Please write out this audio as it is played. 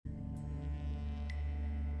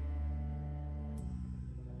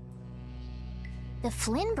The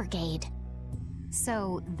Flynn Brigade.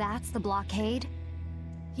 So that's the blockade?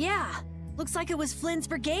 Yeah, looks like it was Flynn's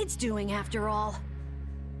brigade's doing after all.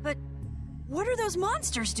 But what are those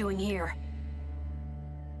monsters doing here?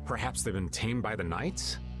 Perhaps they've been tamed by the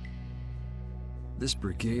Knights? This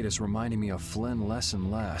brigade is reminding me of Flynn less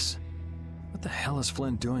and less. What the hell is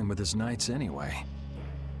Flynn doing with his knights anyway?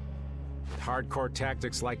 Hardcore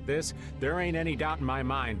tactics like this, there ain't any doubt in my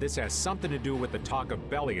mind this has something to do with the talk of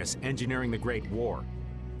Bellius engineering the Great War.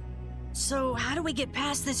 So how do we get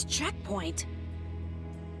past this checkpoint?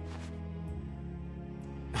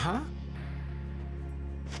 Huh?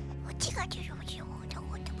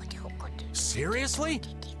 Seriously?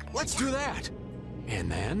 Let's do that!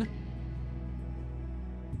 And then?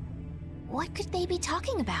 What could they be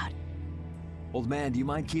talking about? Old man, do you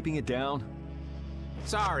mind keeping it down?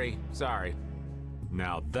 Sorry.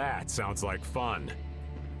 Now that sounds like fun.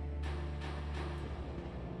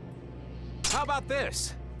 How about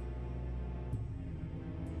this?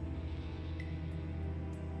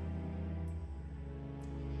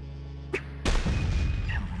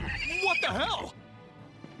 What the hell?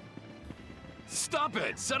 Stop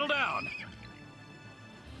it! Settle down!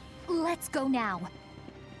 Let's go now.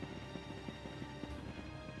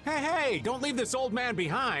 Hey, don't leave this old man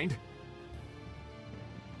behind.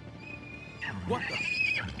 What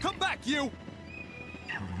the? Come back, you!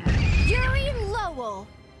 Yuri Lowell!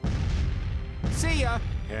 See ya!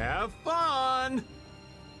 Have fun!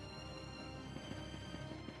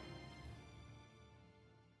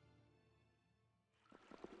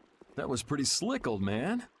 That was pretty slick, old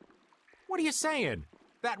man. What are you saying?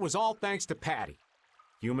 That was all thanks to Patty.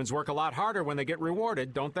 Humans work a lot harder when they get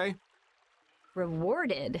rewarded, don't they?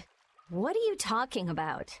 Rewarded? What are you talking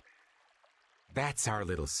about? That's our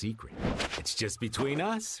little secret. It's just between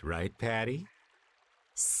us, right, Patty?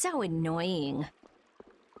 So annoying.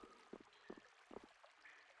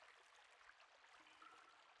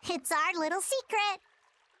 It's our little secret.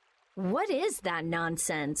 What is that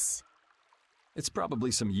nonsense? It's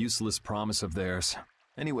probably some useless promise of theirs.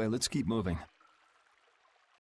 Anyway, let's keep moving.